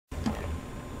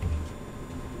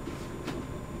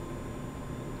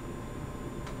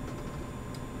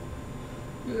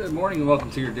Good morning and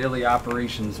welcome to your daily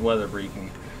operations weather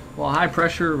briefing. Well, high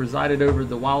pressure resided over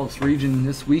the Wallops region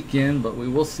this weekend, but we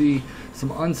will see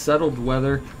some unsettled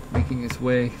weather making its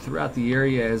way throughout the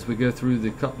area as we go through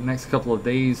the next couple of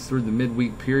days through the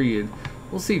midweek period.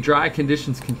 We'll see dry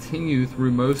conditions continue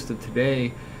through most of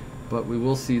today, but we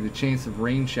will see the chance of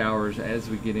rain showers as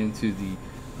we get into the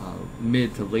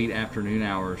mid to late afternoon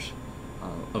hours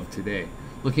of today.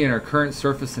 Looking at our current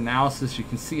surface analysis, you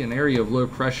can see an area of low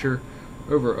pressure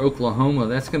over Oklahoma.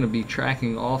 That's going to be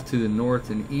tracking off to the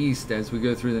north and east as we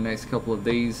go through the next couple of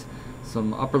days.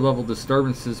 Some upper level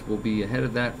disturbances will be ahead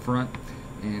of that front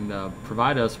and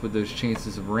provide us with those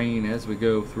chances of rain as we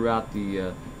go throughout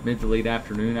the mid to late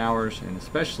afternoon hours, and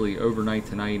especially overnight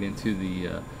tonight into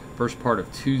the first part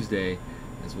of Tuesday,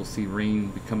 as we'll see rain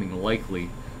becoming likely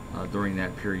during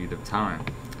that period of time.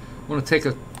 I want to take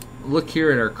a look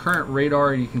here at our current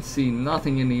radar. You can see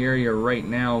nothing in the area right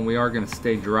now, and we are going to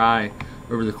stay dry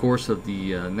over the course of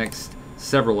the next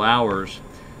several hours.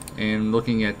 And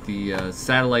looking at the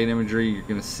satellite imagery, you're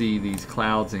going to see these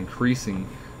clouds increasing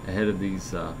ahead of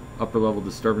these upper level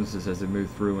disturbances as they move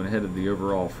through and ahead of the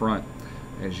overall front.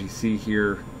 As you see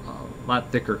here, a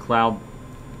lot thicker cloud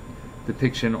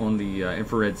depiction on the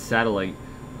infrared satellite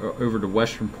over the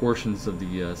western portions of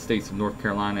the states of North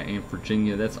Carolina and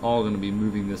Virginia. That's all going to be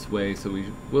moving this way, so we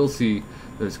will see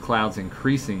those clouds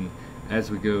increasing as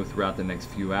we go throughout the next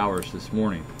few hours this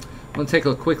morning. I'm going to take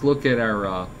a quick look at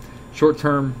our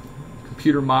short-term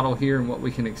computer model here and what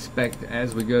we can expect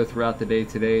as we go throughout the day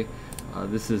today.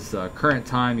 This is current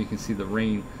time. You can see the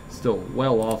rain still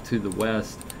well off to the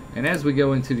west, and as we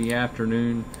go into the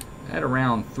afternoon at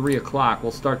around 3 o'clock,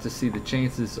 we'll start to see the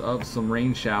chances of some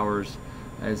rain showers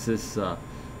as this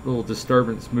little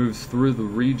disturbance moves through the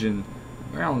region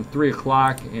around 3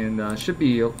 o'clock, and should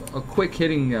be a quick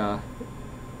hitting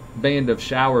band of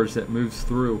showers that moves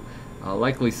through,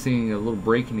 likely seeing a little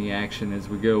break in the action as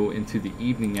we go into the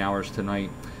evening hours tonight.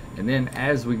 And then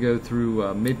as we go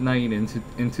through midnight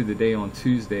into the day on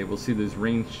Tuesday, we'll see those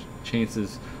rain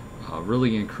chances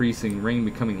really increasing, rain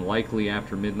becoming likely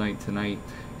after midnight tonight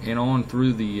and on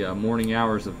through the morning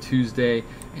hours of Tuesday,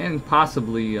 and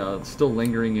possibly still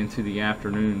lingering into the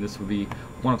afternoon. This will be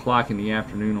 1 o'clock in the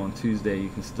afternoon on Tuesday. You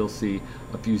can still see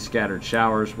a few scattered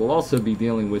showers. We'll also be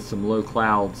dealing with some low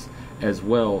clouds as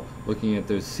well, looking at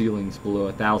those ceilings below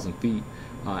 1,000 feet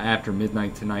after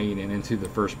midnight tonight and into the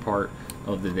first part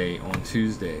of the day on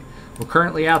Tuesday. We're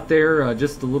currently out there,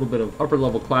 just a little bit of upper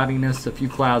level cloudiness, a few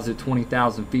clouds at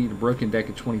 20,000 feet, a broken deck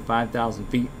at 25,000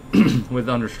 feet with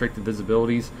unrestricted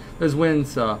visibilities. Those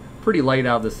winds pretty light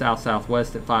out of the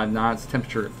south-southwest at 5 knots,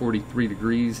 temperature at 43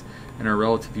 degrees, and our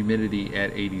relative humidity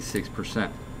at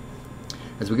 86%.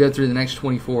 As we go through the next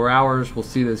 24 hours, we'll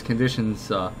see those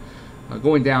conditions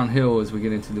going downhill as we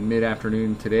get into the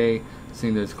mid-afternoon today,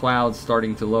 seeing those clouds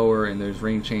starting to lower and those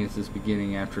rain chances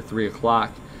beginning after 3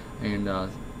 o'clock. And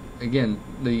again,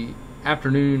 the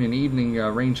afternoon and evening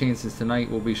rain chances tonight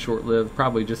will be short-lived,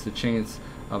 probably just a chance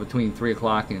between 3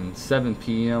 o'clock and 7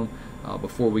 p.m.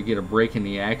 Before we get a break in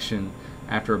the action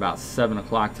after about 7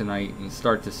 o'clock tonight and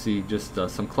start to see just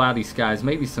some cloudy skies,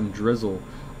 maybe some drizzle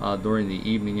during the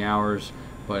evening hours.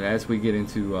 But as we get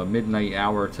into midnight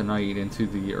hour tonight into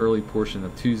the early portion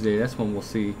of Tuesday, that's when we'll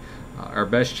see our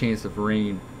best chance of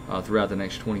rain throughout the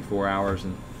next 24 hours,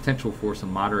 and potential for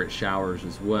some moderate showers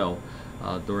as well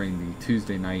during the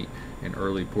Tuesday night and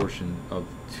early portion of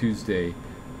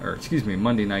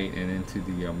Monday night and into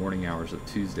the morning hours of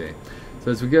Tuesday. So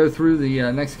as we go through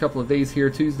the next couple of days here,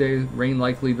 Tuesday, rain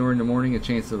likely during the morning, a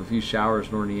chance of a few showers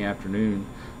during the afternoon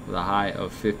with a high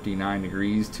of 59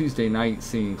 degrees. Tuesday night,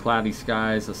 seeing cloudy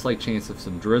skies, a slight chance of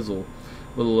some drizzle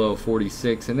with a low of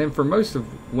 46. And then for most of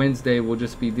Wednesday, we'll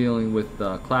just be dealing with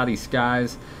cloudy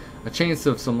skies, a chance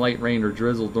of some light rain or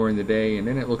drizzle during the day. And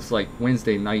then it looks like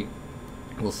Wednesday night,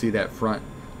 we'll see that front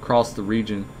cross the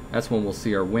region. That's when we'll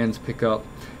see our winds pick up,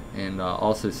 and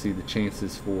also see the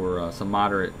chances for some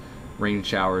moderate rain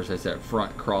showers as that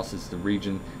front crosses the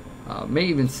region. May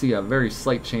even see a very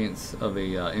slight chance of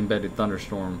a embedded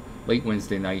thunderstorm late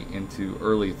Wednesday night into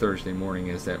early Thursday morning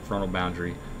as that frontal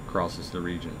boundary crosses the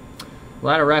region.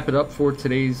 Well, that'll wrap it up for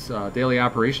today's daily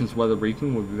operations weather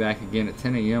briefing. We'll be back again at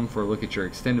 10 a.m. for a look at your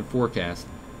extended forecast.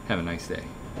 Have a nice day.